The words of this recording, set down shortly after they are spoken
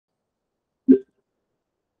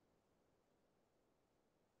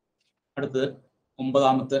അടുത്തത്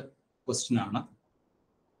 9ാമത്തെ ക്വസ്റ്റ്യൻ ആണ്.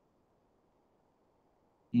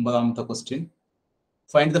 9ാമത്തെ question.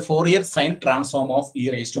 Find the Fourier sine transform of e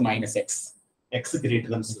raised to minus x. x greater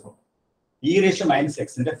than 0. e raised to minus x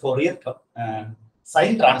ന്റെ Fourier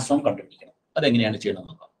sine transform കണ്ടുപിടിക്കണം. അതെങ്ങനെയാണ്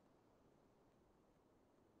ചെയ്യണമെന്ന് നോക്കാം.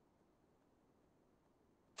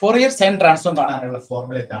 Fourier sine transform കാണാനുള്ള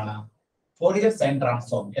formula എന്താണ്? Fourier sine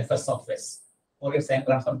transform fs of s. Fourier sine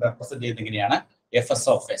transform represent ചെയ്യുന്നത് എങ്ങനെയാണ്? fs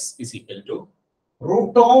of s is equal to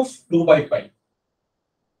root of 2 by pi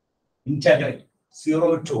integral 0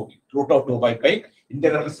 to root of 2 by pi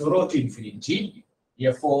integral 0 to infinity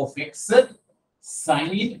f of x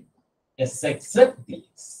sin sx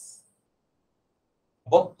dx.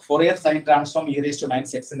 അപ്പോൾ Fourier sine transform e raised to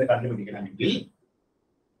minus x ന്റെ കണ്ടുപിടിക്കണമെങ്കിൽ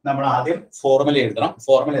നമ്മൾ ആദ്യം formula എഴുതണം.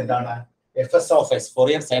 Formula എന്താണ്? fs of s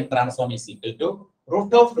Fourier sine transform is equal to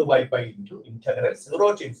root of 2 by pi into integral 0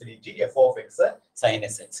 to infinity f of x sin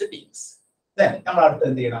sx dx. Then നമ്മൾ അടുത്ത്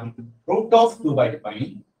എന്ത് ചെയ്യണം? root of 2 by pi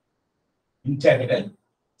integral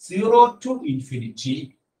 0 to infinity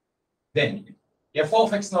then f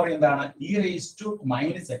of x എന്ന് പറയുന്നത് എന്താണ്? e raised to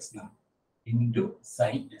minus x into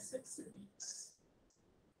sin sx dx.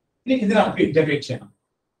 ഇനി ഇത് നമുക്ക് ഇന്റഗ്രേറ്റ് ചെയ്യണം.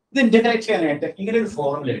 ഇത് ഇന്റഗ്രേറ്റ് ചെയ്യാനായിട്ട് ഇങ്ങനെ ഒരു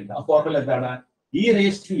ഫോർമുല ഉണ്ട്. ആ ഫോർമുല എന്താണ്? e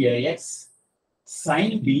raised to ax sin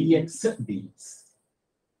bx dx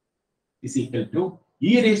is equal to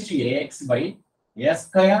e raised to ax by a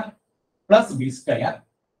square plus b square,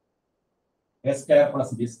 a square plus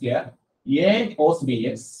b square, a cos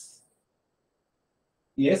bx,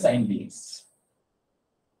 a sin bx,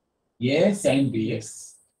 a sin bx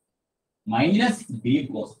minus b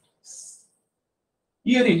cos bx.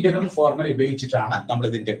 ഈ ഒരു integral formula ഉപയോഗിച്ചിട്ടാണ് നമ്മൾ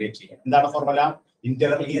ഇത് integrate ചെയ്യുക. എന്താണ് formula?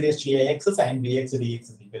 Integral e raised to ax sin bx dx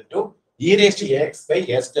is equal to e raised to ax by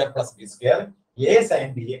a square plus b square, a sin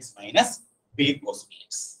bx minus b cos bx.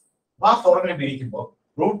 ആ formula ഉപയോഗിക്കുമ്പോൾ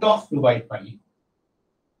root of 2 by pi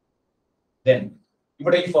then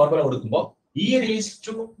ഇവിടെ ഈ formula കൊടുക്കുമ്പോൾ e raised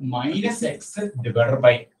to minus x divided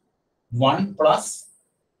by 1 plus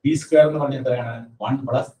b square എന്ന് പറഞ്ഞാൽ എത്രയാണ്? 1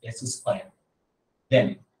 plus s square then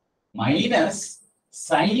minus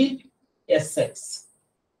sin sx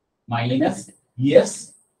minus s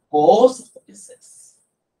cos sx.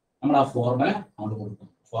 നമ്മൾ ആ ഫോർമുല അങ്ങോട്ട് കൊടുക്കും.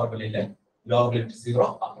 ഫോർമുലയിലെ log limit 0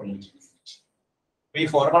 upper limit infinity. ഈ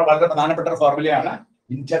ഫോർമുല വളരെ പ്രധാനപ്പെട്ട ഒരു ഫോർമുലയാണ്.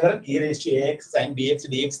 Integral e raised to ax sin bx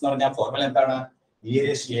dx എന്ന് പറഞ്ഞ ഫോർമുല എന്താണ്? e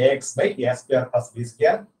raised to ax by a square plus b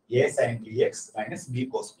square, a sin bx minus b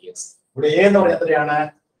cos bx. ഇവിടെ a എന്ന് പറഞ്ഞാൽ എത്രയാണ്?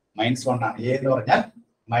 -1 ആണ്. a എന്ന് പറഞ്ഞാൽ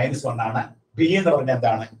 -1 ആണ്. b എന്ന് പറഞ്ഞാൽ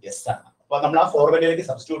എന്താണ്? s ആണ്. അപ്പോൾ നമ്മൾ ആ ഫോർമുലയിലേക്ക്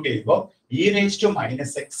സബ്സ്റ്റിറ്റ്യൂട്ട് ചെയ്യുമ്പോൾ e raised to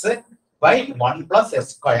minus x by 1 plus s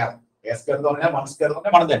square. a square എന്ന് പറഞ്ഞാൽ 1 square എന്ന്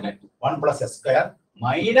പറഞ്ഞാൽ 1 തന്നെ. 1 plus s square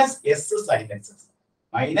minus s sin sx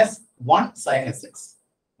minus 1 sin sx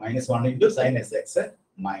minus 1 into sin sx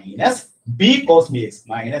minus b cos bx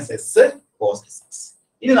minus s cos sx.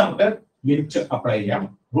 ഇനി നമുക്ക് limit apply ചെയ്യാം.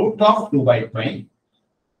 root of 2 by pi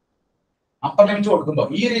upper limit കൊടുക്കുമ്പോൾ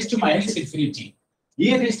e raised to minus infinity, e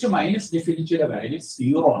raised to minus infinity value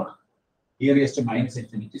 0 ആണ്. e raised to minus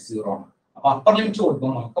infinity 0 ആണ്. അപ്പോൾ upper limit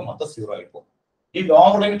കൊടുക്കുമ്പോൾ നമുക്ക് മൊത്തം 0 ആയി പോകും. ഈ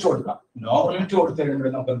ലോവർ ലിമിറ്റ് കൊടുക്കാം. ലോവർ ലിമിറ്റ് കൊടുത്തു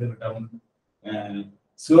കഴിയുമ്പോൾ നമുക്ക് എന്ത് കിട്ടും?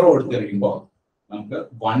 0 കൊടുത്തു കഴിയുമ്പോൾ നമുക്ക്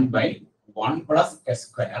 1 by 1 plus s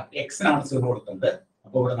square, x നാണ് 0 കൊടുക്കുന്നത്.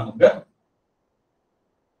 അപ്പോൾ ഇവിടെ നമുക്ക്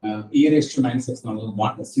e raised to minus x നമുക്ക്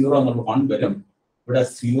 0 എന്നുള്ള 1 വരും. ഇവിടെ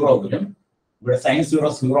 0 വരും. ഇവിടെ sin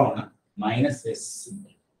 0 0 ആണ്. minus s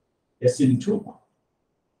into 1.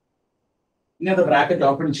 ഇനി അത് ബ്രാക്കറ്റ്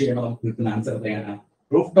ഓപ്പൺ ചെയ്യണം. നമുക്ക് കിട്ടുന്ന ആൻസർ എത്രയാണ്?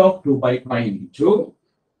 root of 2 by pi into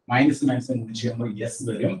minus ചെയ്യുമ്പോൾ s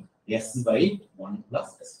വരും. s by 1 plus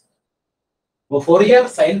s. അപ്പോൾ Fourier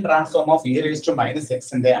sine transform of e raised to minus x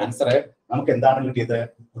ന്റെ ആൻസർ നമുക്ക് എന്താണ് കിട്ടിയത്?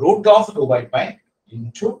 root of 2 by pi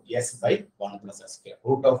into s by 1 plus s square.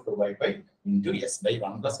 root of 2 by pi into s by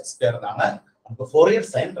 1 plus s square എന്നാണ് നമുക്ക് Fourier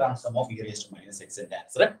sine transform of e raised to minus x ന്റെ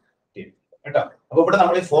answer കേട്ടോ. അപ്പോൾ ഇവിടെ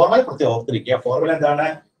നമ്മൾ ഈ ഫോർമുല പ്രത്യേകം ഓർത്തിരിക്കുക. ഫോർമുല എന്താണ്?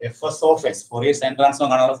 fs of x Fourier sine transform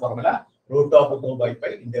കാണാനുള്ള formula root of 2 by pi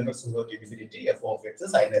integral 0 to infinity f of x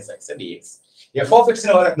sin sx dx. f of x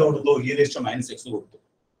ന് പകരം എന്ത് കൊടുത്തു? e raised to minus x കൊടുത്തു.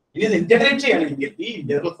 ഇനി ഇത് ഇന്റഗ്രേറ്റ് ചെയ്യണമെങ്കിൽ ഈ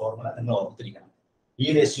ഇന്റഗ്രൽ ഫോർമുല നിങ്ങൾ ഓർത്തിരിക്കണം. e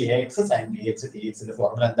raised to ax sin bx dx ന്റെ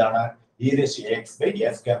ഫോർമുല എന്താണ്? e raised to ax by a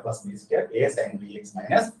square plus b square, a sin bx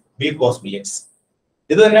minus b cos bx.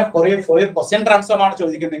 ഇത് തന്നെ ഫോറിയർ കൊസൈൻ ട്രാൻസ്ഫോം ആണ്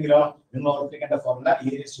ചോദിക്കുന്നെങ്കിലോ നിങ്ങൾ ഓർത്തിരിക്കേണ്ട formula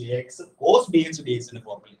e raised to ax cos bx dx ന്റെ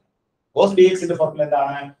formula. cos bx ന്റെ formula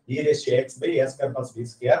എന്താണ്? e raised to x by a square plus b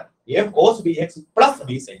square, a cos bx plus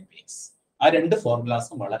b sin bx. ആ രണ്ട്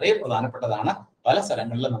ഫോർമുലാസും വളരെ പ്രധാനപ്പെട്ടതാണ്. പല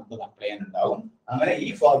സ്ഥലങ്ങളിലും നമുക്ക് അപ്ലൈ ചെയ്യാനുണ്ടാവും. അങ്ങനെ ഈ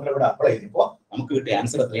ഫോർമുല ഇവിടെ അപ്ലൈ ചെയ്യുമ്പോൾ നമുക്ക് കിട്ടിയ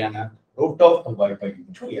ആൻസർ എത്രയാണ്? root of 2 by pi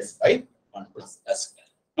into s by 1 plus s square.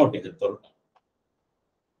 Not ചെയ്ത്